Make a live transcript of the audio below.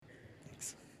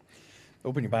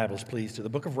Open your Bibles, please, to the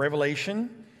book of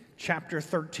Revelation, chapter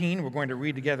 13. We're going to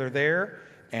read together there.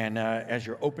 And as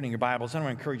you're opening your Bibles, I want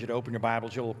to encourage you to open your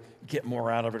Bibles. You'll get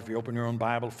more out of it if you open your own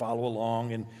Bible, follow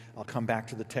along, and I'll come back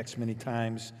to the text many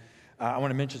times. I want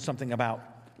to mention something about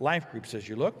life groups as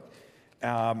you look.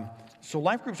 So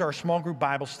life groups are small group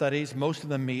Bible studies. Most of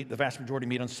them meet, the vast majority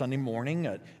meet on Sunday morning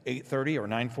at 8:30 or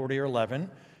 9:40 or 11,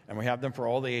 and we have them for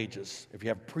all the ages. If you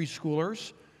have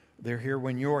preschoolers, they're here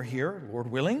when you're here, Lord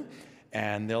willing.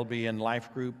 And they'll be in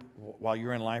life group while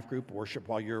you're in life group, worship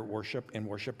while you're in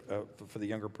worship for the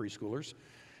younger preschoolers.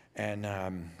 And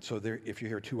so if you're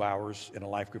here 2 hours in a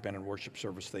life group and in worship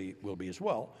service, they will be as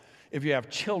well. If you have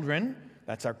children,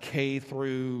 that's our K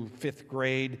through 5th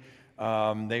grade,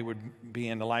 they would be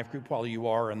in the life group while you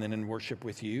are and then in worship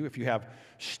with you. If you have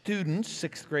students,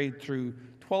 6th grade through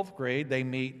 12th grade, they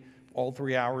meet all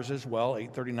 3 hours as well,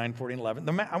 8:30, 9:40, and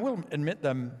 11. I will admit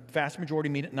the vast majority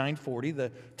meet at 9:40.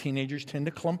 The teenagers tend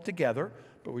to clump together,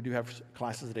 but we do have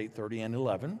classes at 8:30 and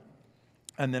 11.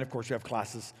 And then, of course, we have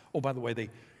classes. Oh, by the way,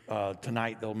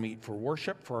 tonight they'll meet for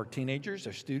worship for our teenagers,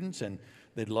 our students, and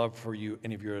they'd love for you,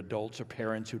 any of your adults or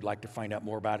parents who'd like to find out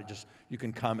more about it, you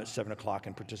can come at 7 o'clock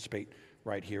and participate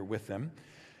right here with them.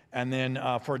 And then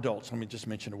for adults, let me just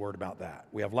mention a word about that.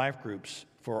 We have life groups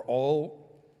for all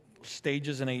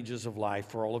stages and ages of life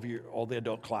for all the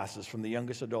adult classes, from the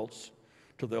youngest adults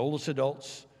to the oldest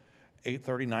adults,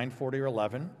 8:30, 9:40, or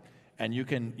 11. And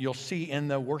you'll see in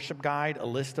the worship guide a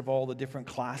list of all the different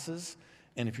classes.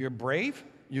 And if you're brave,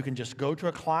 you can just go to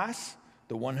a class.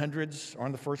 The 100s are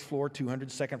on the first floor,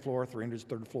 200s second floor, 300s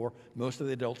third floor. Most of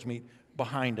the adults meet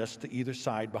behind us, to either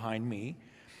side behind me.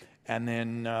 And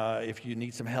then if you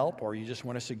need some help or you just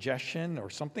want a suggestion or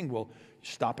something, we'll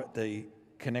stop at the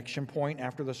connection point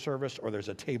after the service, or there's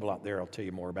a table out there I'll tell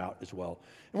you more about as well.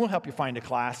 And we'll help you find a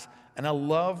class. And I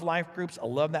love life groups. I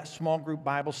love that small group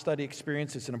Bible study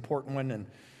experience. It's an important one, and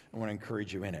I want to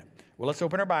encourage you in it. Well, let's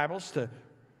open our Bibles to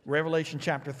Revelation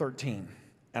chapter 13.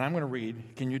 And I'm going to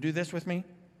read. Can you do this with me?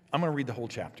 I'm going to read the whole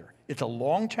chapter. It's a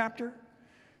long chapter.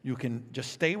 You can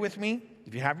just stay with me.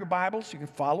 If you have your Bibles, you can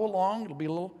follow along. It'll be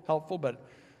a little helpful, but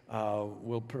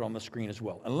we'll put it on the screen as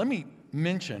well. And let me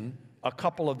mention a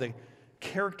couple of the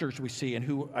characters we see and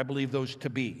who I believe those to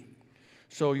be.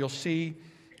 So you'll see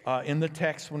in the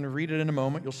text, when we read it in a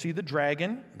moment, you'll see the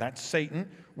dragon. That's Satan.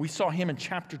 We saw him in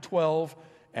chapter 12,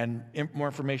 and more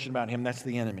information about him. That's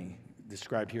the enemy,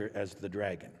 described here as the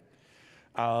dragon.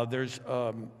 There's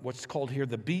what's called here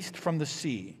the beast from the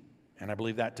sea, and I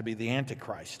believe that to be the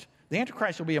Antichrist. The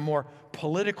Antichrist will be a more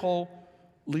political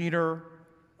leader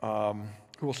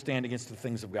who will stand against the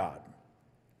things of God.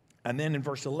 And then in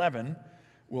verse 11,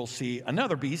 we'll see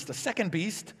another beast, a second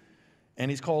beast,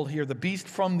 and he's called here the beast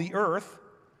from the earth.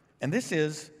 And this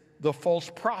is the false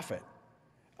prophet,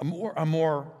 a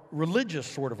more religious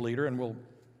sort of leader, and we'll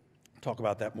talk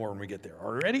about that more when we get there.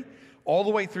 Are you ready? All the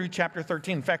way through chapter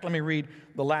 13. In fact, let me read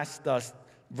the last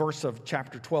verse of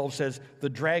chapter 12 says, the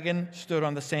dragon stood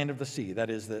on the sand of the sea. That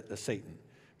is the Satan.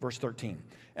 Verse 13.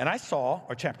 And I saw,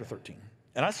 or chapter 13,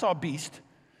 and I saw a beast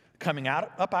coming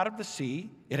up out of the sea.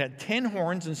 It had 10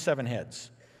 horns and 7 heads.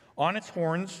 On its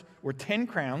horns were 10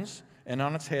 crowns, and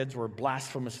on its heads were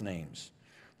blasphemous names.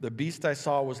 The beast I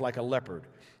saw was like a leopard.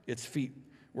 Its feet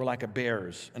were like a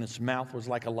bear's, and its mouth was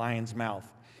like a lion's mouth.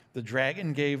 The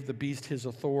dragon gave the beast his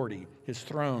authority, his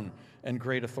throne, and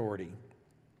great authority.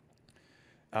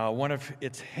 One of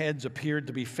its heads appeared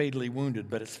to be fatally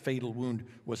wounded, but its fatal wound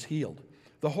was healed.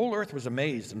 The whole earth was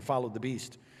amazed and followed the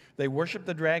beast. They worshiped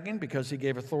the dragon because he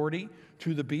gave authority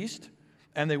to the beast.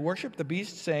 And they worshiped the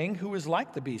beast, saying, who is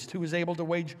like the beast? Who is able to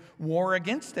wage war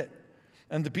against it?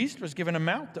 And the beast was given a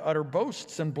mouth to utter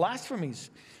boasts and blasphemies.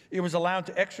 It was allowed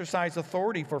to exercise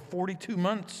authority for 42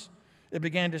 months. It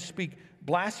began to speak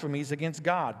blasphemies against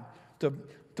God, to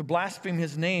blaspheme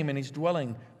his name and his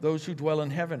dwelling, those who dwell in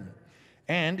heaven.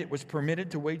 And it was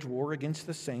permitted to wage war against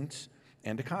the saints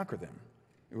and to conquer them.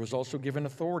 It was also given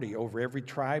authority over every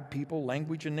tribe, people,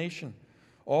 language, and nation.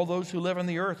 All those who live on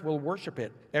the earth will worship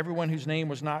it, everyone whose name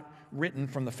was not written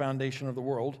from the foundation of the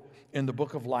world in the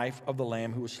book of life of the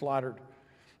Lamb who was slaughtered.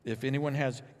 If anyone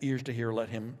has ears to hear, let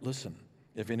him listen.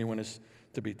 If anyone is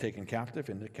to be taken captive,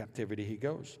 into captivity he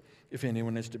goes. If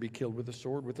anyone is to be killed with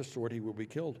the sword he will be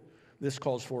killed. This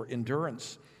calls for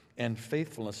endurance and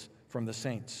faithfulness from the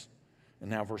saints.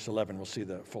 And now verse 11, we'll see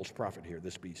the false prophet here,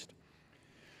 this beast.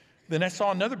 Then I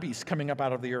saw another beast coming up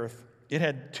out of the earth. It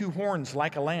had 2 horns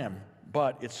like a lamb,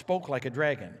 but it spoke like a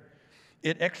dragon.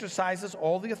 It exercises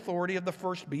all the authority of the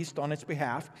first beast on its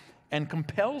behalf and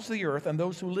compels the earth and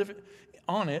those who live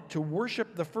on it to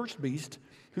worship the first beast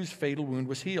whose fatal wound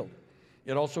was healed.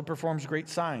 It also performs great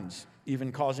signs,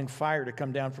 even causing fire to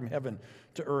come down from heaven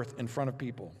to earth in front of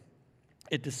people.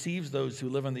 It deceives those who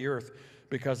live on the earth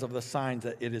because of the signs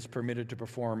that it is permitted to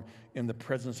perform in the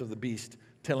presence of the beast,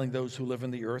 telling those who live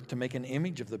on the earth to make an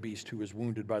image of the beast who was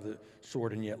wounded by the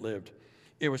sword and yet lived.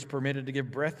 It was permitted to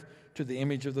give breath to the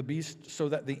image of the beast so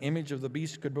that the image of the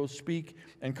beast could both speak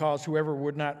and cause whoever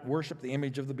would not worship the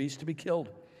image of the beast to be killed.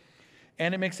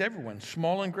 And it makes everyone,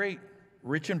 small and great,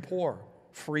 rich and poor,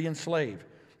 free and slave,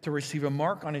 to receive a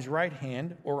mark on his right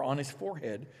hand or on his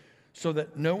forehead, so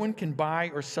that no one can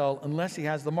buy or sell unless he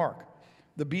has the mark,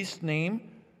 the beast's name,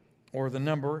 or the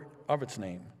number of its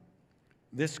name.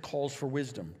 This calls for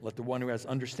wisdom. Let the one who has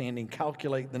understanding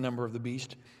calculate the number of the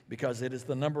beast, because it is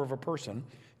the number of a person.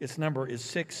 Its number is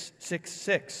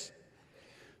 666.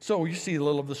 So you see a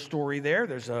little of the story there.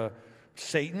 There's a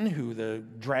Satan, who the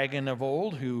dragon of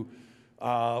old, who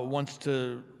wants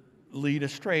to lead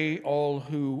astray all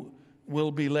who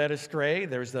will be led astray.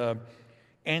 There's the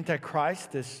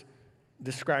Antichrist, this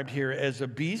described here as a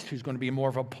beast, who's going to be more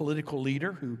of a political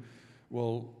leader who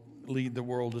will lead the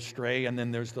world astray. And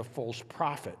then there's the false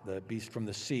prophet, the beast from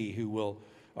the sea,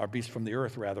 or beast from the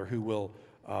earth rather, who will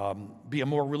be a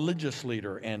more religious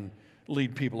leader and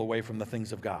lead people away from the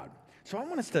things of God. So I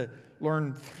want us to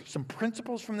learn some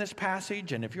principles from this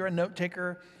passage. And if you're a note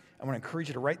taker, I want to encourage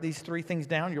you to write these 3 things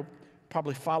down. You'll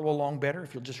probably follow along better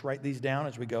if you'll just write these down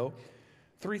as we go.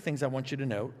 3 things I want you to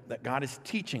note that God is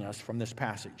teaching us from this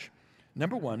passage.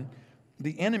 Number 1,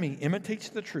 the enemy imitates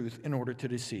the truth in order to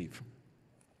deceive.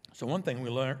 So one thing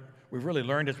we've really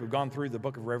learned as we've gone through the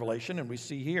book of Revelation, and we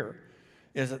see here,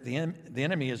 is that the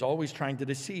enemy is always trying to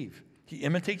deceive. He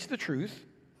imitates the truth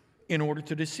in order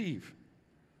to deceive.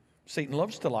 Satan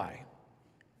loves to lie.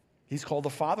 He's called the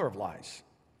father of lies.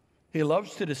 He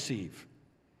loves to deceive.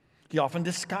 He often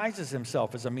disguises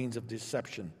himself as a means of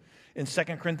deception. In 2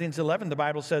 Corinthians 11, the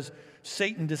Bible says,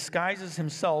 Satan disguises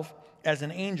himself as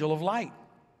an angel of light.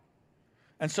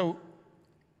 And so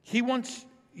he wants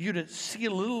you to see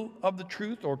a little of the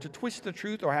truth, or to twist the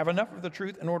truth, or have enough of the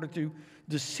truth in order to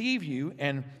deceive you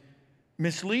and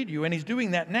mislead you. And he's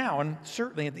doing that now, and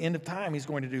certainly at the end of time, he's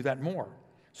going to do that more.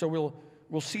 So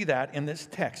we'll see that in this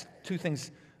text. 2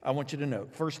 things I want you to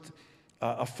note. First,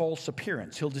 a false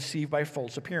appearance. He'll deceive by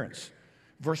false appearance.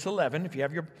 Verse 11, if you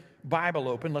have your Bible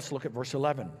open, let's look at verse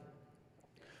 11.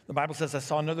 The Bible says, I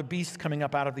saw another beast coming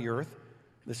up out of the earth.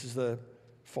 This is the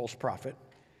false prophet.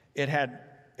 It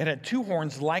had 2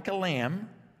 horns like a lamb,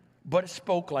 but it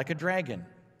spoke like a dragon.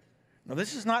 Now,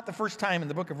 this is not the first time in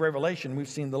the book of Revelation we've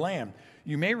seen the lamb.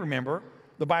 You may remember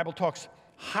the Bible talks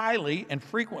highly and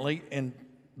frequently in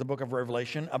the book of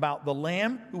Revelation about the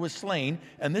lamb who was slain,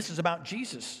 and this is about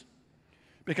Jesus.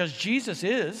 Because Jesus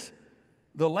is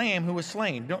the lamb who was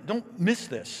slain. Don't miss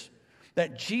this,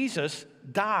 that Jesus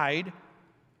died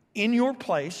in your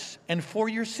place and for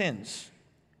your sins.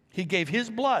 He gave his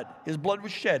blood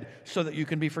was shed so that you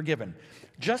can be forgiven.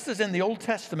 Just as in the Old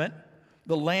Testament,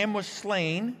 the lamb was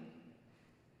slain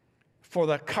for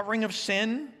the covering of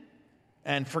sin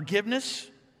and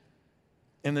forgiveness,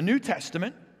 in the New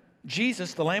Testament,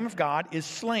 Jesus, the Lamb of God, is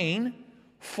slain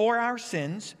for our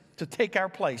sins to take our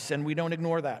place, and we don't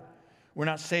ignore that. We're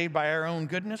not saved by our own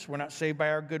goodness. We're not saved by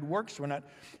our good works. We're not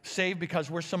saved because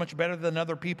we're so much better than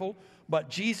other people. But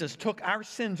Jesus took our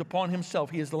sins upon himself.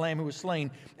 He is the Lamb who was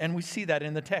slain, and we see that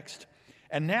in the text.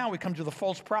 And now we come to the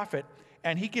false prophet,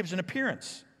 and he gives an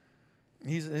appearance.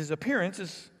 His appearance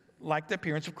is like the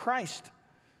appearance of Christ,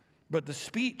 but the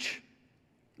speech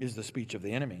is the speech of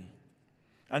the enemy.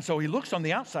 And so he looks on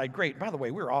the outside great. By the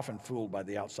way, we're often fooled by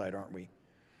the outside, aren't we?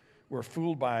 We're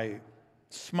fooled by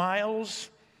smiles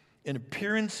and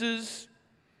appearances,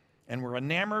 and we're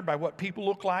enamored by what people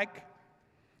look like.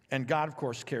 And God, of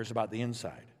course, cares about the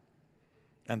inside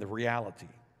and the reality.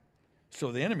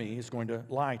 So the enemy is going to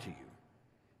lie to you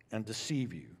and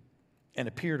deceive you and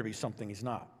appear to be something he's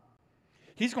not.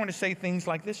 He's going to say things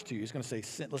like this to you. He's going to say,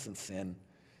 sin,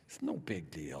 it's no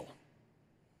big deal.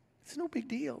 It's no big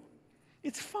deal.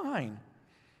 It's fine.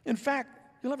 In fact,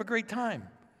 you'll have a great time.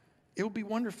 It will be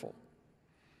wonderful.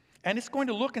 And it's going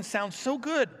to look and sound so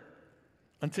good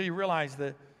until you realize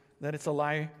that it's a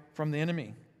lie from the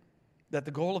enemy. That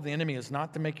the goal of the enemy is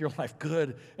not to make your life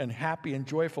good and happy and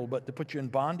joyful, but to put you in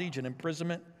bondage and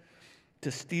imprisonment,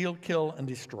 to steal, kill, and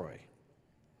destroy.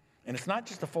 And it's not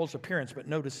just a false appearance, but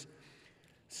notice,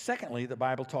 secondly, the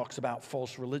Bible talks about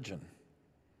false religion.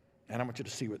 And I want you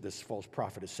to see what this false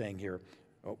prophet is saying here,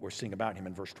 what we're seeing about him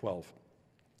in verse 12.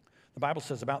 The Bible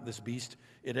says about this beast,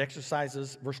 it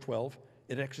exercises, verse 12,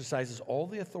 it exercises all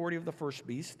the authority of the first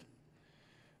beast,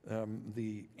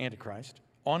 the Antichrist,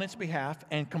 on its behalf,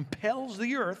 and compels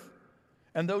the earth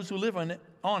and those who live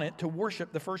on it to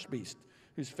worship the first beast,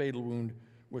 whose fatal wound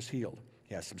was healed.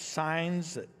 He has some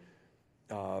signs that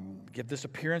give this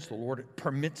appearance. The Lord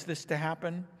permits this to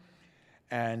happen.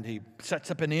 And he sets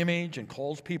up an image and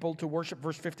calls people to worship.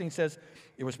 Verse 15 says,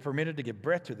 it was permitted to give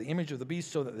breath to the image of the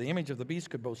beast so that the image of the beast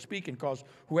could both speak and cause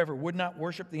whoever would not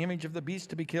worship the image of the beast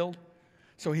to be killed.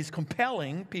 So he's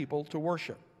compelling people to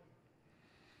worship.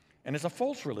 And it's a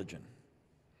false religion.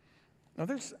 Now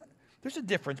there's a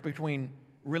difference between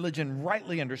religion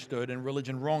rightly understood and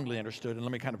religion wrongly understood. And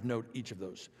let me kind of note each of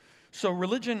those. So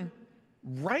religion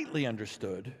rightly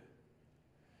understood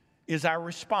is our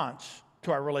response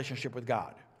to our relationship with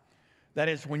God. That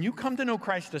is, when you come to know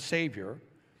Christ as Savior,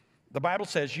 the Bible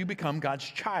says you become God's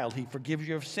child. He forgives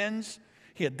you of sins.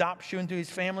 He adopts you into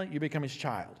his family. You become his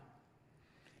child.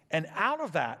 And out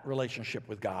of that relationship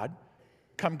with God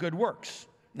come good works.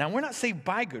 Now, we're not saved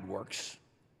by good works,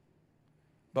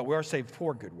 but we are saved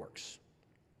for good works.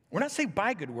 We're not saved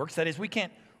by good works. That is, we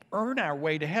can't earn our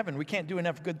way to heaven. We can't do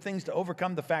enough good things to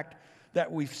overcome the fact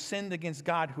that we've sinned against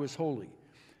God who is holy.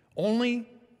 Only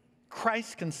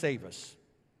Christ can save us.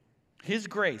 His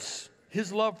grace,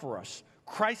 his love for us,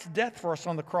 Christ's death for us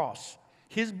on the cross,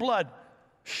 his blood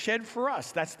shed for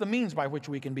us. That's the means by which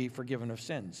we can be forgiven of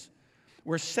sins.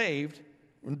 We're saved.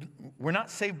 We're not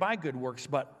saved by good works,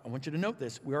 but I want you to note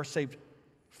this. We are saved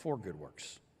for good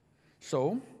works.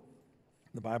 So,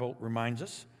 the Bible reminds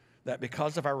us that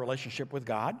because of our relationship with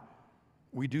God,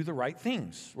 we do the right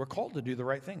things. We're called to do the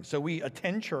right things. So we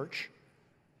attend church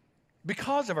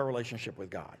because of our relationship with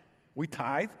God. We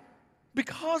tithe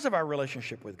because of our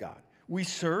relationship with God. We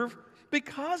serve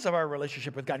because of our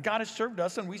relationship with God. God has served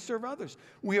us and we serve others.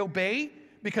 We obey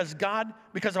because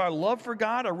of our love for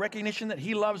God, our recognition that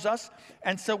he loves us.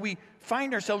 And so we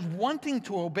find ourselves wanting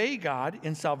to obey God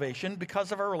in salvation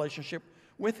because of our relationship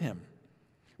with him.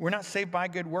 We're not saved by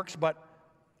good works, but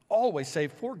always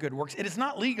saved for good works. It is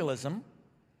not legalism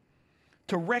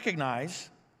to recognize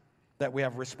that we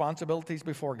have responsibilities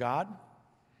before God,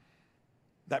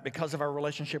 that because of our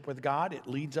relationship with God, it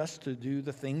leads us to do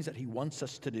the things that he wants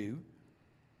us to do.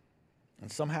 And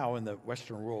somehow in the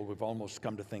Western world, we've almost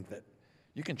come to think that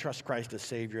you can trust Christ as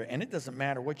Savior, and it doesn't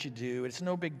matter what you do. It's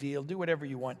no big deal. Do whatever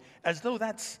you want, as though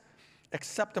that's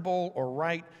acceptable or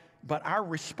right. But our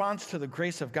response to the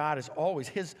grace of God is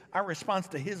always our response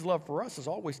to his love for us is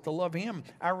always to love him.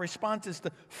 Our response is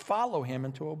to follow him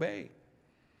and to obey.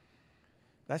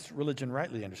 That's religion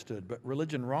rightly understood, but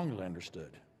religion wrongly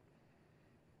understood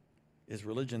is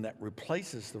religion that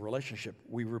replaces the relationship.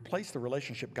 We replace the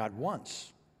relationship God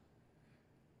wants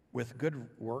with good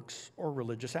works or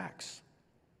religious acts.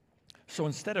 So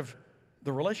instead of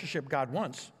the relationship God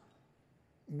wants,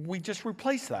 we just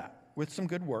replace that with some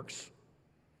good works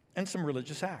and some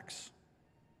religious acts.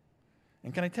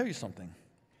 And can I tell you something?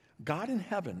 God in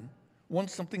heaven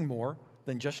wants something more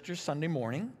than just your Sunday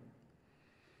morning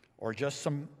or just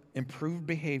some improved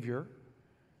behavior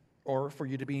or for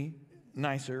you to be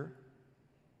nicer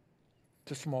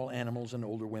to small animals and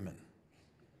older women.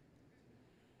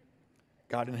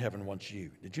 God in heaven wants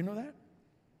you. Did you know that?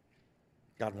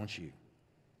 God wants you.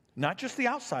 Not just the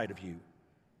outside of you.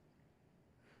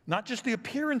 Not just the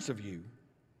appearance of you.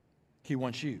 He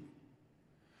wants you.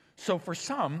 So for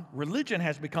some, religion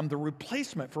has become the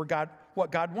replacement for God,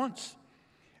 what God wants.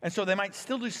 And so they might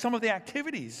still do some of the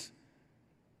activities,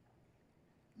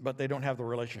 but they don't have the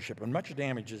relationship. And much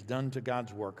damage is done to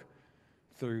God's work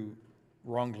through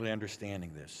wrongly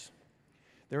understanding this.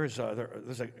 There's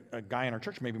a guy in our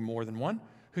church, maybe more than one,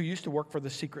 who used to work for the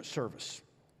Secret Service.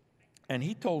 And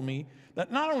he told me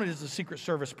that not only does the Secret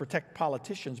Service protect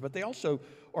politicians, but they also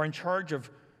are in charge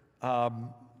of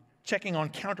checking on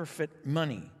counterfeit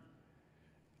money.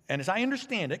 And as I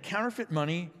understand it, counterfeit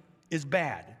money is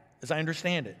bad, as I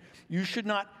understand it. You should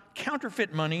not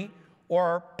counterfeit money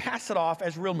or pass it off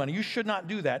as real money. You should not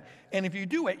do that. And if you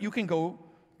do it, you can go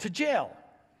to jail.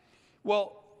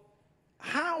 Well,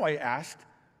 how, I asked,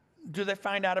 do they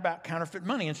find out about counterfeit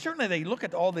money? And certainly they look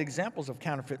at all the examples of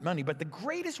counterfeit money, but the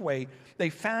greatest way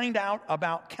they find out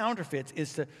about counterfeits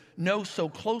is to know so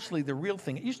closely the real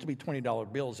thing. It used to be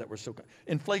 $20 bills that were so...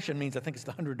 Inflation means I think it's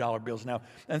the $100 bills now.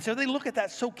 And so they look at that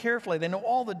so carefully. They know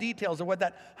all the details of what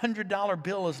that $100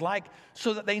 bill is like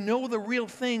so that they know the real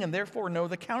thing and therefore know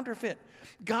the counterfeit.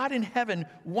 God in heaven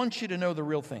wants you to know the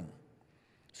real thing.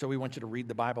 So we want you to read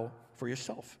the Bible for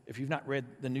yourself. If you've not read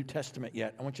the New Testament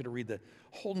yet, I want you to read the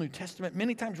whole New Testament.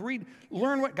 Many times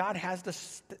learn what God has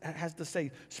to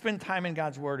say. Spend time in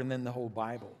God's Word and then the whole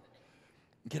Bible.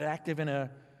 Get active in a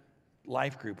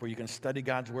life group where you can study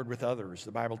God's Word with others.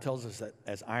 The Bible tells us that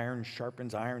as iron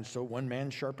sharpens iron, so one man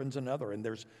sharpens another. And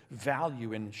there's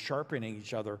value in sharpening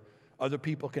each other Other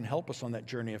people can help us on that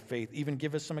journey of faith, even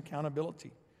give us some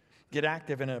accountability. Get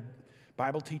active in a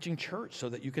Bible teaching church so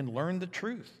that you can learn the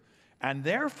truth and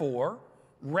therefore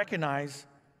recognize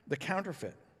the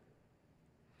counterfeit.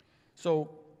 So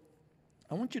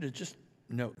I want you to just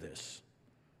note this.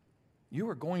 You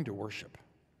are going to worship.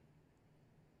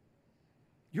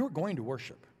 You are going to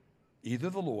worship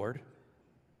either the Lord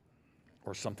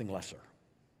or something lesser.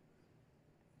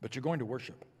 But you're going to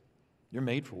worship. You're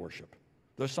made for worship.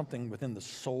 There's something within the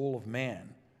soul of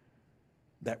man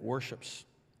that worships.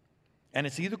 And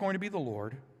it's either going to be the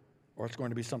Lord or it's going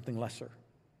to be something lesser.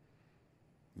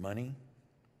 Money,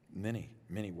 many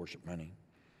worship money.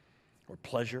 Or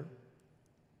pleasure.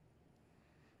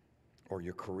 Or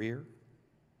your career.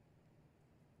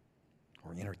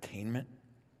 Or entertainment.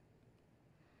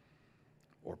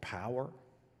 Or power.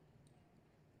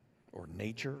 Or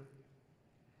nature.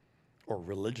 Or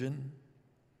religion.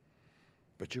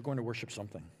 But you're going to worship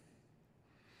something.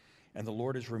 And the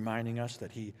Lord is reminding us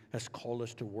that He has called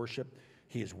us to worship.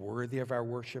 He is worthy of our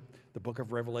worship. The book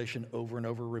of Revelation over and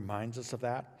over reminds us of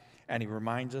that. And He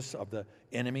reminds us of the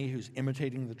enemy who's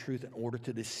imitating the truth in order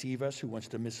to deceive us, who wants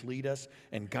to mislead us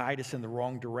and guide us in the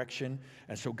wrong direction.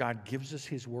 And so God gives us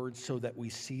His word so that we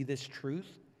see this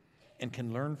truth and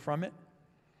can learn from it.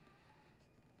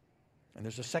 And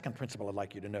there's a second principle I'd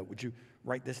like you to note. Would you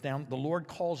write this down? The Lord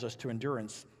calls us to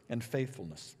endurance and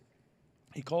faithfulness.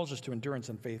 He calls us to endurance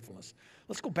and faithfulness.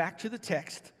 Let's go back to the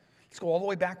text. Let's go all the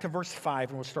way back to verse 5,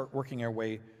 and we'll start working our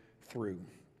way through.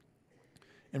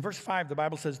 In verse 5, the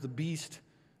Bible says the beast,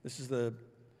 this is the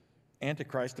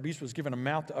Antichrist, the beast was given a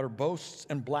mouth to utter boasts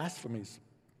and blasphemies.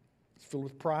 It's filled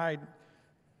with pride,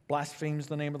 blasphemes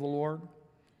the name of the Lord.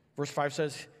 Verse 5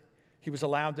 says he was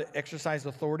allowed to exercise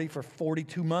authority for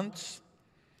 42 months.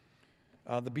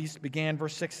 The beast began,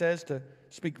 verse 6 says, to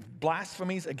speak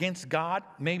blasphemies against God.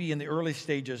 Maybe in the early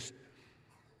stages,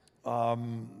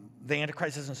 the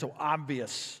Antichrist isn't so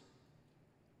obvious,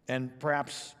 and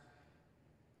perhaps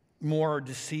more are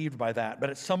deceived by that. But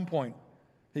at some point,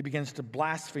 he begins to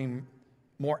blaspheme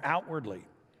more outwardly.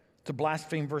 To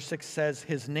blaspheme, verse 6 says,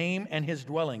 his name and his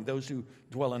dwelling, those who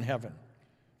dwell in heaven.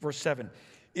 Verse 7,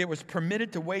 it was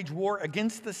permitted to wage war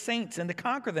against the saints and to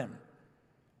conquer them.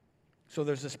 So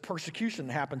there's this persecution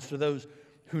that happens to those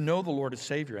who know the Lord as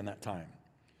Savior in that time.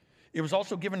 It was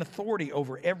also given authority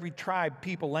over every tribe,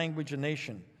 people, language, and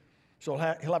nation. So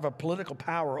he'll have a political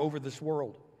power over this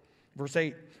world. Verse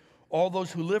 8, all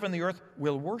those who live on the earth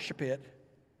will worship it,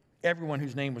 everyone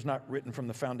whose name was not written from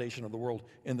the foundation of the world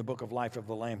in the book of life of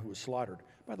the Lamb who was slaughtered.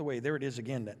 By the way, there it is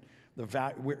again,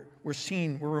 that we're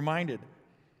reminded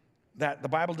that the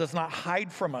Bible does not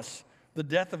hide from us the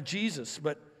death of Jesus,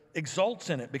 but exalts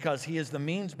in it because He is the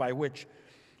means by which,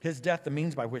 His death, the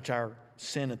means by which our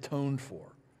sin atoned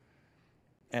for.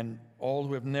 And all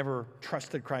who have never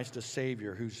trusted Christ as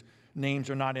Savior, whose names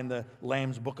are not in the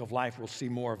Lamb's book of life, will see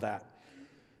more of that.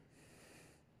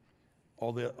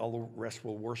 All the rest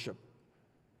will worship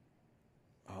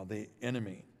the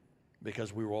enemy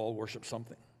because we will all worship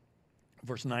something.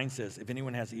 Verse 9 says, if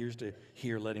anyone has ears to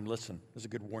hear, let him listen. There's a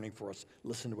good warning for us.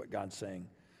 Listen to what God's saying.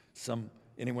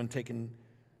 Anyone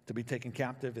to be taken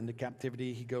captive, into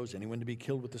captivity he goes. Anyone to be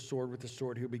killed with the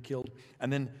sword he'll be killed.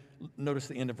 And then notice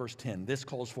the end of verse 10. This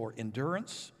calls for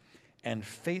endurance and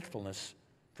faithfulness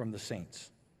from the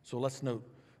saints. So let's note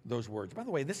those words. By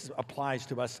the way, this applies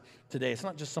to us today. It's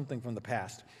not just something from the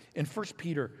past. In 1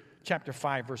 Peter chapter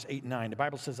 5, verse 8 and 9, the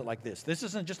Bible says it like this. This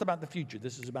isn't just about the future.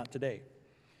 This is about today.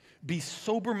 Be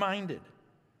sober-minded.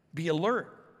 Be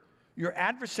alert. Your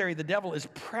adversary, the devil, is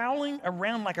prowling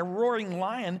around like a roaring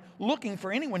lion looking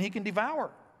for anyone he can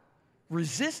devour.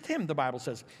 Resist him, the Bible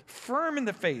says, firm in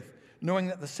the faith, knowing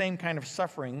that the same kind of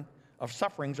sufferings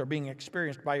are being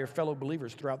experienced by your fellow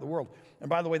believers throughout the world. And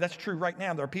by the way, that's true right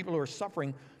now. There are people who are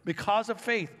suffering because of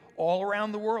faith all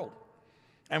around the world.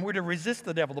 And we're to resist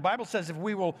the devil. The Bible says if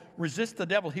we will resist the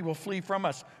devil, he will flee from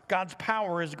us. God's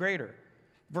power is greater.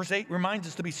 Verse 8 reminds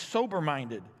us to be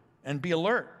sober-minded and be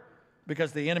alert,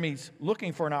 because the enemy's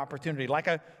looking for an opportunity, like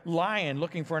a lion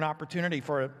looking for an opportunity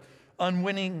for an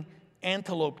unwinning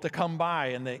antelope to come by,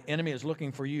 and the enemy is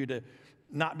looking for you to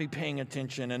not be paying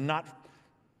attention and not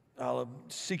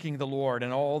seeking the Lord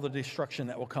and all the destruction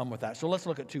that will come with that. So let's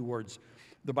look at two words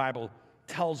the Bible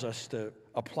tells us to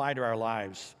apply to our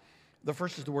lives. The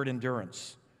first is the word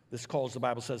endurance. This calls, the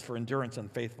Bible says, for endurance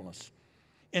and faithfulness.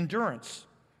 Endurance,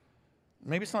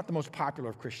 maybe it's not the most popular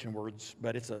of Christian words,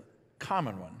 but it's a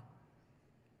common one.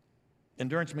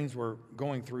 Endurance means we're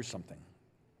going through something.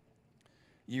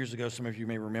 Years ago, some of you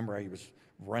may remember I was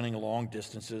running long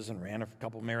distances and ran a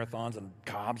couple marathons and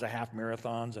Cobb's a half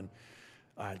marathons. And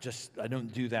I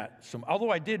don't do that. So,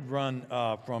 although I did run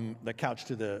from the couch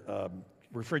to the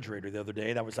refrigerator the other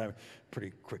day. That was a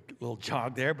pretty quick little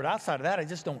jog there. But outside of that, I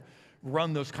just don't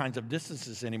run those kinds of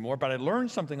distances anymore. But I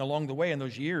learned something along the way in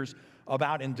those years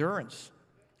about endurance.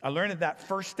 I learned that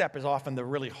first step is often the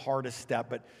really hardest step.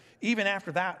 But even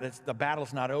after that, the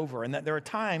battle's not over. And that there are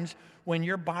times when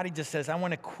your body just says, I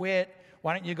want to quit.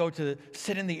 Why don't you go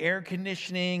sit in the air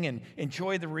conditioning and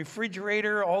enjoy the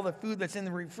refrigerator, all the food that's in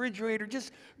the refrigerator?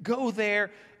 Just go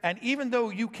there. And even though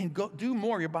you can go do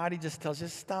more, your body just tells you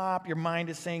stop. Your mind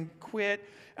is saying quit.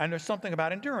 And there's something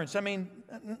about endurance. I mean,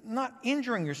 not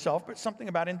injuring yourself, but something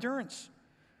about endurance.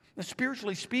 Now,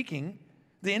 spiritually speaking,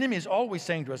 the enemy is always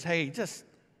saying to us, hey, just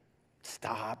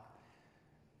stop.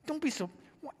 Don't be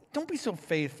so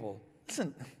faithful.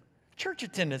 Listen, church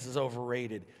attendance is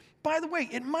overrated. By the way,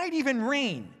 it might even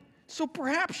rain. So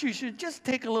perhaps you should just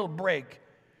take a little break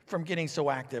from getting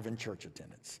so active in church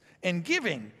attendance. And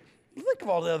giving, think of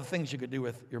all the other things you could do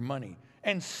with your money.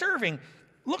 And serving,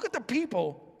 look at the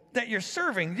people that you're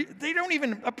serving. They don't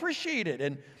even appreciate it.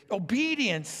 And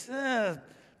obedience,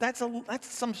 that's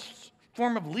some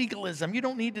form of legalism. You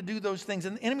don't need to do those things.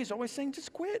 And the enemy's always saying,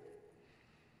 just quit.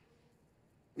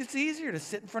 It's easier to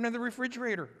sit in front of the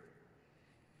refrigerator.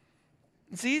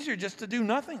 It's easier just to do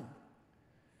nothing.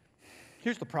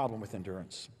 Here's the problem with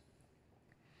endurance.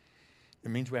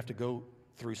 It means we have to go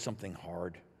through something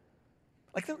hard.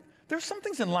 Like there's some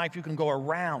things in life you can go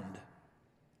around.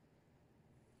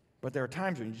 But there are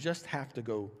times when you just have to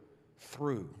go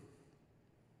through.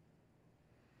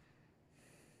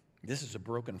 This is a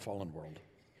broken, fallen world.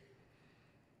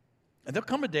 And there'll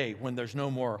come a day when there's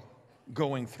no more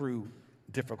going through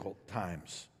difficult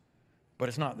times. But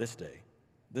it's not this day.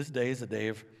 This day is a day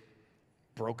of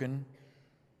broken,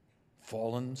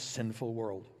 fallen, sinful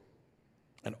world.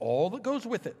 And all that goes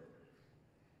with it.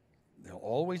 There'll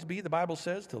always be, the Bible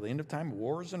says, till the end of time,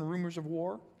 wars and rumors of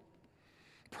war,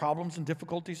 problems and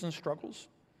difficulties and struggles.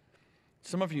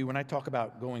 Some of you, when I talk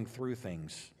about going through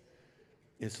things,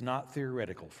 it's not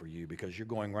theoretical for you because you're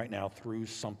going right now through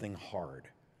something hard.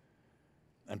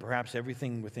 And perhaps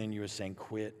everything within you is saying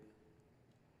quit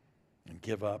and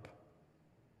give up.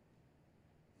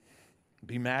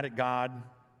 Be mad at God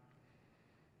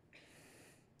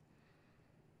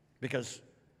because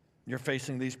you're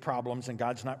facing these problems and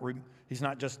God's He's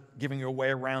not just giving you a way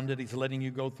around it, He's letting you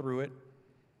go through it.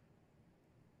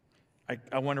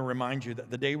 I want to remind you that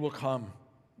the day will come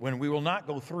when we will not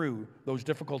go through those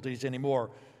difficulties anymore,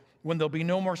 when there'll be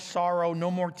no more sorrow, no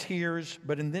more tears,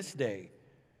 but in this day,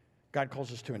 God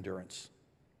calls us to endurance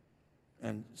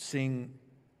and seeing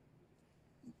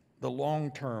the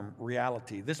long-term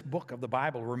reality. This book of the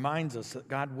Bible reminds us that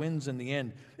God wins in the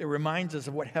end. It reminds us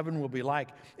of what heaven will be like.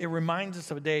 It reminds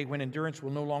us of a day when endurance will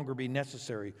no longer be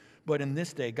necessary. But in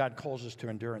this day, God calls us to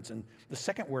endurance. And the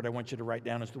second word I want you to write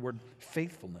down is the word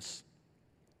faithfulness.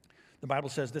 The Bible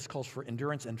says this calls for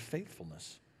endurance and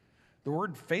faithfulness. The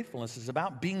word faithfulness is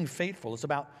about being faithful. It's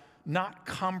about not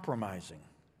compromising.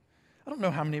 I don't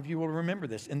know how many of you will remember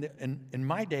this. In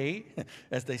my day,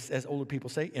 as older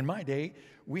people say, in my day,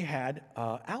 we had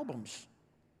albums.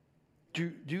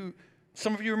 Do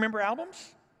some of you remember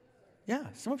albums? Yeah,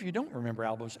 some of you don't remember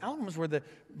albums. Albums were the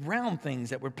round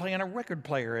things that would play on a record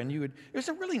player, and it was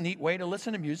a really neat way to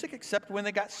listen to music, except when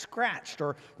they got scratched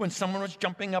or when someone was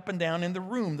jumping up and down in the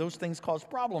room. Those things caused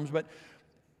problems. But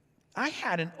I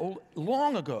had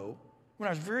long ago, when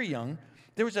I was very young,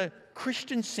 there was a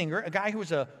Christian singer, a guy who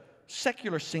was a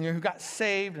secular singer who got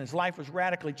saved and his life was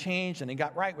radically changed and he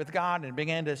got right with God and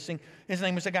began to sing. His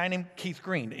name was a guy named Keith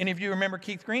Green. Any of you remember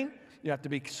Keith Green? You have to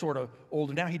be sort of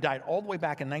older now. He died all the way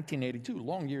back in 1982,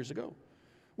 long years ago.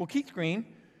 Well, Keith Green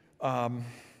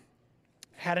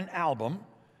had an album,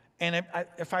 and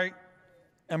if I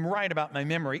am right about my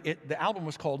memory, the album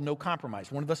was called No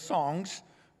Compromise. One of the songs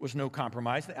was No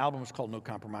Compromise. The album was called No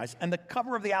Compromise. And the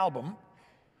cover of the album,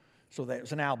 so that it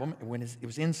was an album when it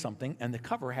was in something, and the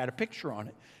cover had a picture on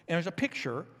it. And there's a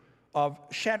picture of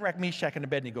Shadrach, Meshach, and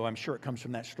Abednego. I'm sure it comes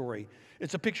from that story.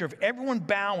 It's a picture of everyone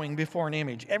bowing before an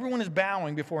image. Everyone is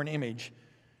bowing before an image,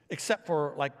 except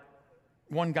for like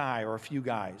one guy or a few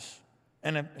guys.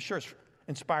 And I'm sure it's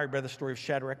inspired by the story of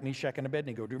Shadrach, Meshach, and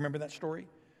Abednego. Do you remember that story?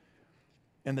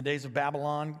 In the days of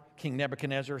Babylon, King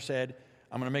Nebuchadnezzar said,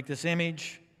 I'm going to make this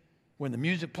image. When the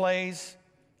music plays,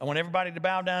 I want everybody to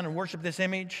bow down and worship this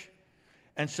image.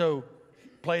 And so,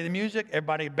 play the music,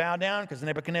 everybody would bow down because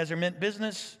Nebuchadnezzar meant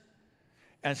business.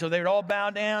 And so they would all bow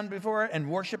down before it and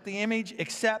worship the image,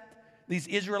 except these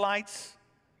Israelites,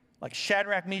 like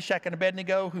Shadrach, Meshach, and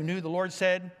Abednego, who knew the Lord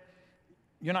said,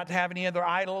 you're not to have any other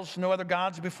idols, no other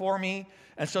gods before me.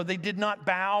 And so they did not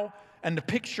bow. And the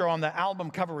picture on the album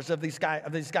cover was of these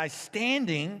guys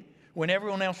standing when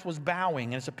everyone else was bowing.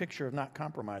 And it's a picture of not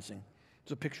compromising.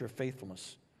 It's a picture of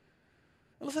faithfulness.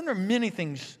 And listen, there are many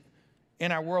things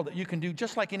in our world that you can do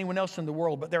just like anyone else in the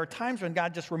world. But there are times when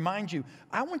God just reminds you,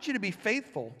 I want you to be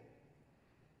faithful.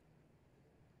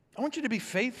 I want you to be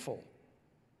faithful.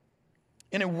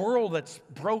 In a world that's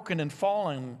broken and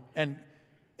fallen and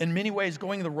in many ways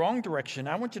going the wrong direction,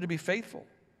 I want you to be faithful.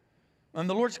 And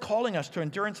the Lord's calling us to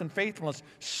endurance and faithfulness,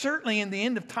 certainly in the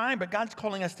end of time, but God's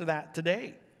calling us to that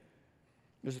today.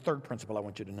 There's a third principle I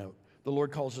want you to note. The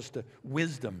Lord calls us to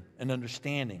wisdom and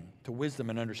understanding, to wisdom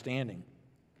and understanding.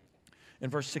 In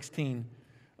verse 16,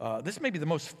 this may be the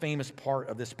most famous part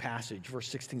of this passage, verse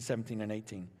 16, 17, and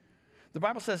 18. The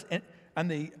Bible says, and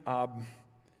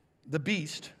the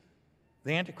beast,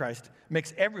 the Antichrist,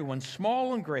 makes everyone,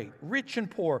 small and great, rich and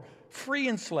poor, free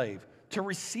and slave, to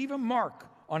receive a mark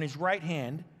on his right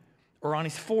hand or on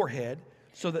his forehead,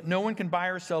 so that no one can buy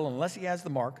or sell unless he has the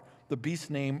mark, the beast's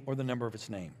name, or the number of its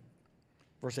name.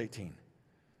 Verse 18,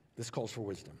 this calls for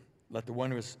wisdom. Let the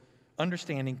one who is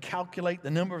understanding calculate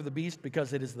the number of the beast,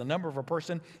 because it is the number of a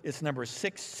person. Its number is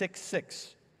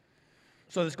 666.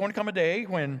 So there's going to come a day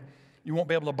when you won't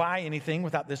be able to buy anything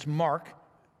without this mark.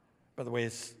 By the way,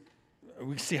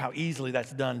 we see how easily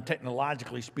that's done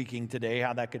technologically speaking today,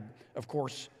 how that could, of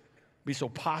course, be so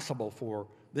possible for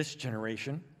this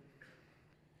generation.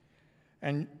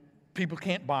 And people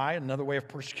can't buy, another way of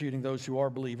persecuting those who are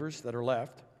believers that are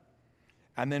left.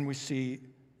 And then we see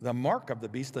the mark of the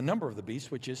beast, the number of the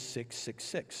beast, which is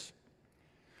 666.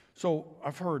 So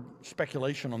I've heard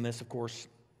speculation on this, of course,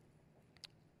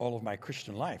 all of my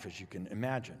Christian life, as you can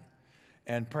imagine.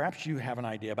 And perhaps you have an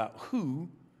idea about who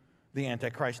the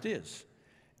Antichrist is.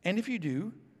 And if you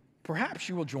do, perhaps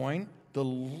you will join the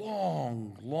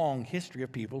long, long history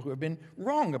of people who have been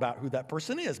wrong about who that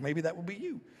person is. Maybe that will be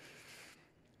you.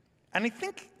 And I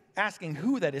think asking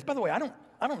who that is, by the way, I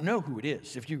don't know who it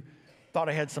is. If you thought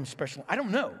I had some special, I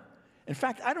don't know. In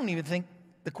fact, I don't even think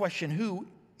the question who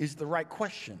is the right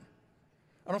question.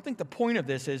 I don't think the point of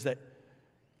this is that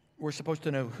we're supposed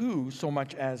to know who so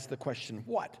much as the question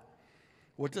what.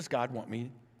 What does God want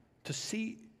me to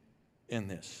see in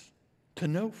this, to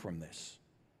know from this?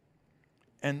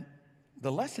 And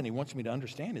the lesson he wants me to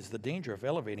understand is the danger of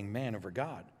elevating man over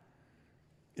God.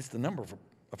 It's the number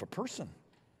of a person.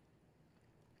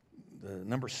 The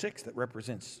number 6 that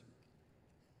represents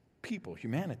people,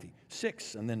 humanity.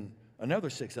 6, and then another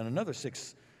 6, and another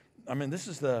 6. I mean, this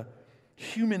is the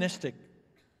humanistic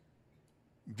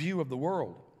view of the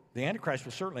world. The Antichrist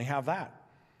will certainly have that.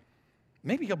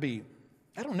 Maybe he'll be,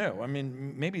 I don't know. I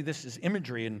mean, maybe this is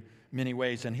imagery in many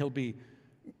ways, and he'll be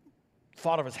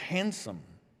thought of as handsome.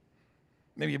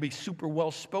 Maybe he'll be super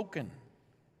well-spoken.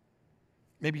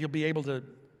 Maybe he'll be able to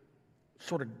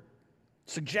sort of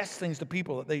suggest things to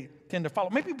people that they tend to follow.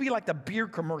 Maybe he'll be like the beer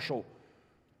commercial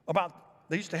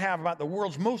they used to have about the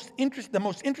world's most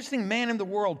interesting man in the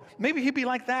world. Maybe he'd be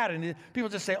like that, and people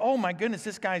just say, oh my goodness,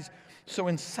 this guy's so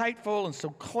insightful and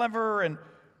so clever,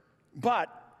 but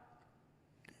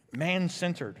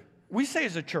man-centered. We say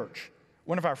as a church,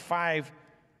 one of our 5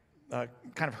 kind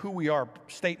of who we are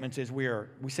statements is we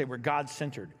say we're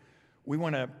God-centered. We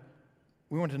want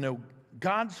to know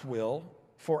God's will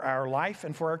for our life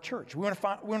and for our church. We want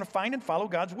to find and follow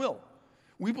God's will.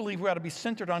 We believe we ought to be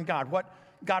centered on God.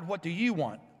 God, what do you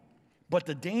want? But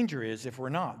the danger is if we're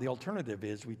not, the alternative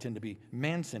is we tend to be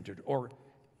man-centered, or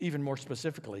even more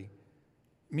specifically,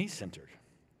 me-centered.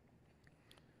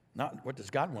 Not what does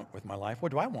God want with my life?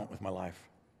 What do I want with my life?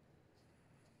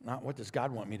 Not what does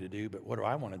God want me to do, but what do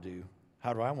I want to do?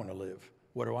 How do I want to live?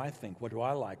 What do I think? What do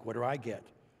I like? What do I get?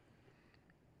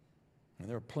 And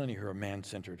there are plenty who are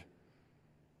man-centered.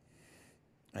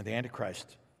 And the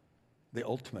Antichrist, the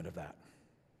ultimate of that.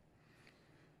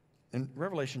 In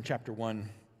Revelation chapter 1,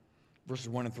 verses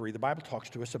 1 and 3, the Bible talks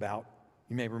to us about,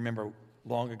 you may remember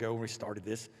long ago when we started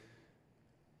this,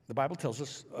 the Bible tells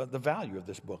us the value of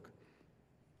this book.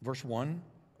 Verse 1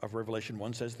 of Revelation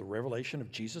 1 says, the revelation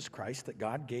of Jesus Christ that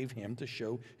God gave him to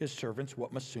show his servants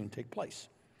what must soon take place.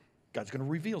 God's going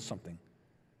to reveal something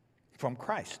from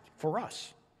Christ for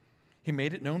us. He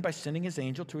made it known by sending his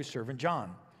angel to his servant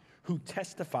John, who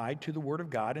testified to the word of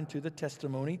God and to the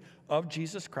testimony of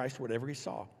Jesus Christ, whatever he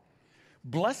saw.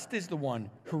 Blessed is the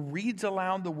one who reads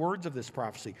aloud the words of this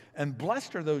prophecy, and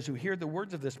blessed are those who hear the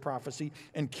words of this prophecy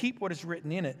and keep what is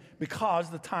written in it, because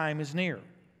the time is near.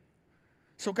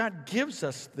 So God gives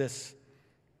us this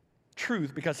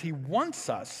truth because he wants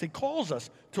us, he calls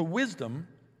us to wisdom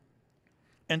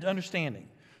and understanding,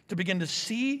 to begin to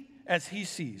see as he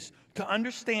sees, to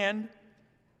understand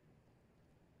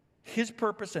his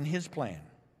purpose and his plan.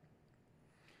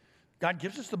 God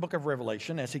gives us the book of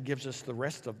Revelation, as he gives us the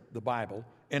rest of the Bible,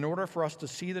 in order for us to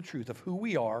see the truth of who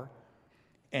we are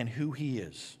and who he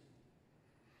is.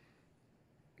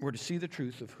 We're to see the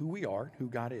truth of who we are, who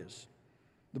God is.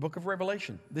 The book of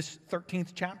Revelation, this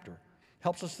 13th chapter,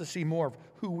 helps us to see more of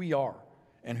who we are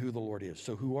and who the Lord is.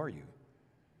 So who are you?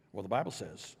 Well, the Bible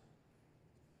says,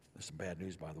 there's some bad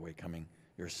news, by the way, coming.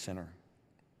 You're a sinner.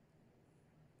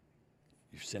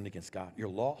 You've sinned against God. You're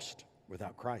lost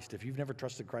without Christ. If you've never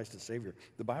trusted Christ as Savior,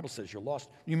 the Bible says you're lost.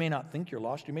 You may not think you're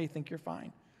lost. You may think you're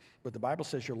fine. But the Bible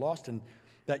says you're lost and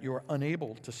that you're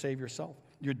unable to save yourself.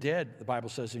 You're dead, the Bible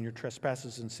says, in your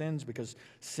trespasses and sins, because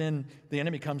sin, the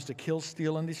enemy comes to kill,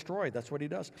 steal, and destroy. That's what he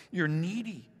does. You're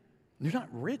needy. You're not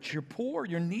rich. You're poor.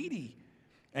 You're needy.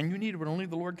 And you need what only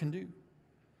the Lord can do.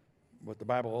 But the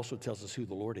Bible also tells us who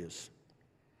the Lord is.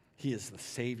 He is the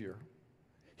Savior.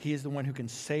 He is the one who can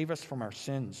save us from our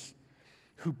sins,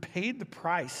 who paid the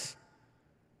price,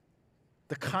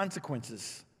 the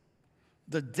consequences,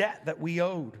 the debt that we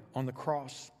owed on the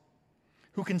cross,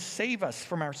 who can save us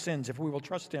from our sins if we will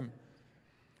trust him,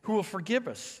 who will forgive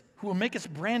us, who will make us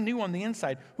brand new on the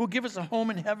inside, who will give us a home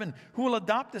in heaven, who will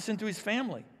adopt us into his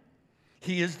family.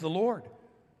 He is the Lord,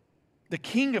 the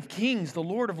King of kings, the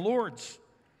Lord of lords,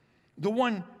 the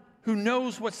one who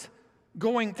knows what's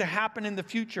going to happen in the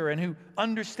future and who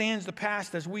understands the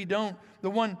past as we don't, the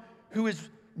one who is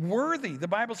worthy. The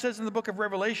Bible says in the book of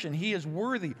Revelation, he is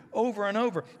worthy over and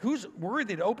over. Who's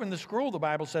worthy to open the scroll, the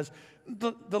Bible says?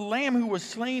 The Lamb who was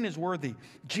slain is worthy.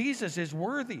 Jesus is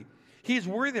worthy. He is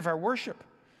worthy of our worship.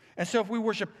 And so if we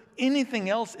worship anything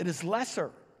else, it is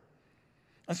lesser.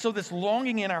 And so this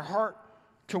longing in our heart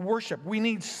to worship, we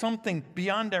need something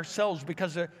beyond ourselves,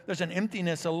 because there's an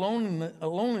emptiness, a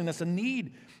loneliness, a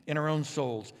need in our own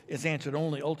souls, is answered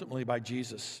only ultimately by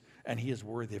Jesus. And he is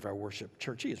worthy of our worship.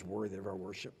 Church, he is worthy of our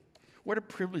worship. What a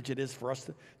privilege it is for us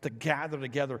to gather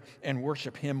together and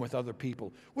worship him with other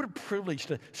people. What a privilege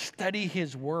to study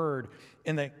his word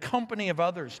in the company of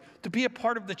others, to be a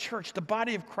part of the church, the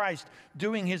body of Christ,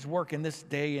 doing his work in this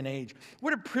day and age.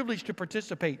 What a privilege to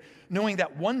participate, knowing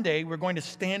that one day we're going to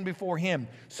stand before him.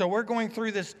 So we're going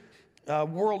through this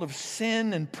world of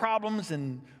sin and problems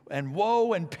and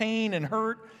woe and pain and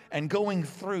hurt and going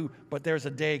through, but there's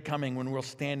a day coming when we'll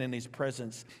stand in his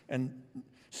presence and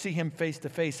see him face to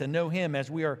face and know him as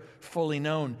we are fully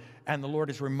known. And the Lord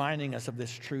is reminding us of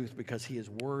this truth because he is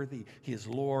worthy, he is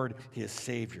Lord, he is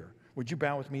Savior. Would you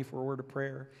bow with me for a word of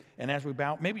prayer? And as we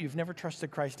bow, maybe you've never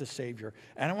trusted Christ as Savior.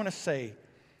 And I want to say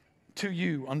to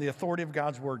you, on the authority of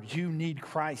God's word, you need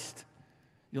Christ.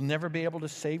 You'll never be able to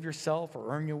save yourself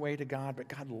or earn your way to God, but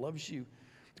God loves you.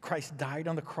 Christ died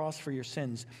on the cross for your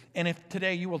sins. And if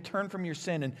today you will turn from your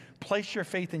sin and place your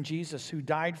faith in Jesus, who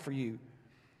died for you,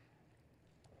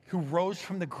 who rose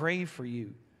from the grave for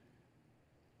you,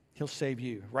 he'll save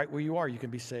you. Right where you are, you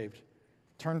can be saved.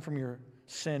 Turn from your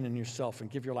sin and yourself and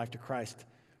give your life to Christ.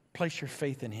 Place your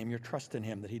faith in him, your trust in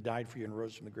him, that he died for you and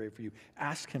rose from the grave for you.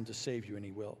 Ask him to save you, and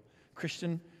he will.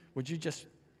 Christian, would you just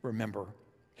remember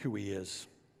who he is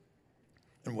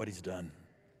and what he's done,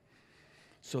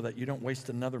 so that you don't waste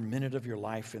another minute of your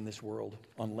life in this world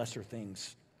on lesser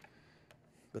things,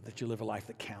 but that you live a life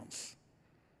that counts,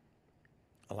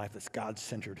 a life that's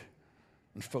God-centered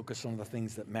and focused on the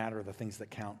things that matter, the things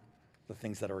that count, the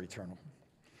things that are eternal.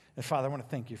 And Father, I want to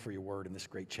thank you for your word in this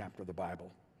great chapter of the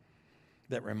Bible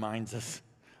that reminds us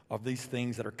of these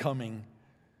things that are coming,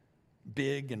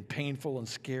 big and painful and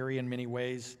scary in many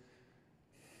ways,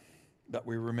 but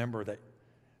we remember that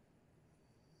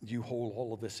you hold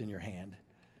all of this in your hand,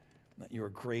 that you are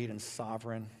great and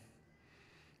sovereign,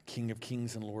 King of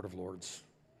kings and Lord of lords.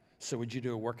 So would you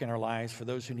do a work in our lives? For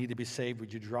those who need to be saved,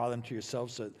 would you draw them to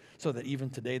yourself so that even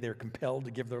today they're compelled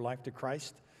to give their life to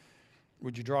Christ?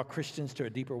 Would you draw Christians to a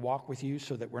deeper walk with you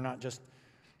so that we're not just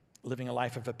living a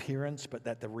life of appearance, but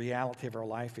that the reality of our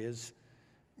life is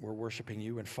we're worshiping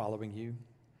you and following you?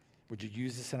 Would you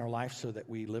use this in our life so that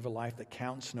we live a life that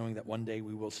counts, knowing that one day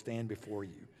we will stand before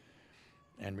you?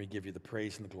 And we give you the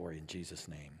praise and the glory in Jesus'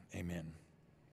 name. Amen.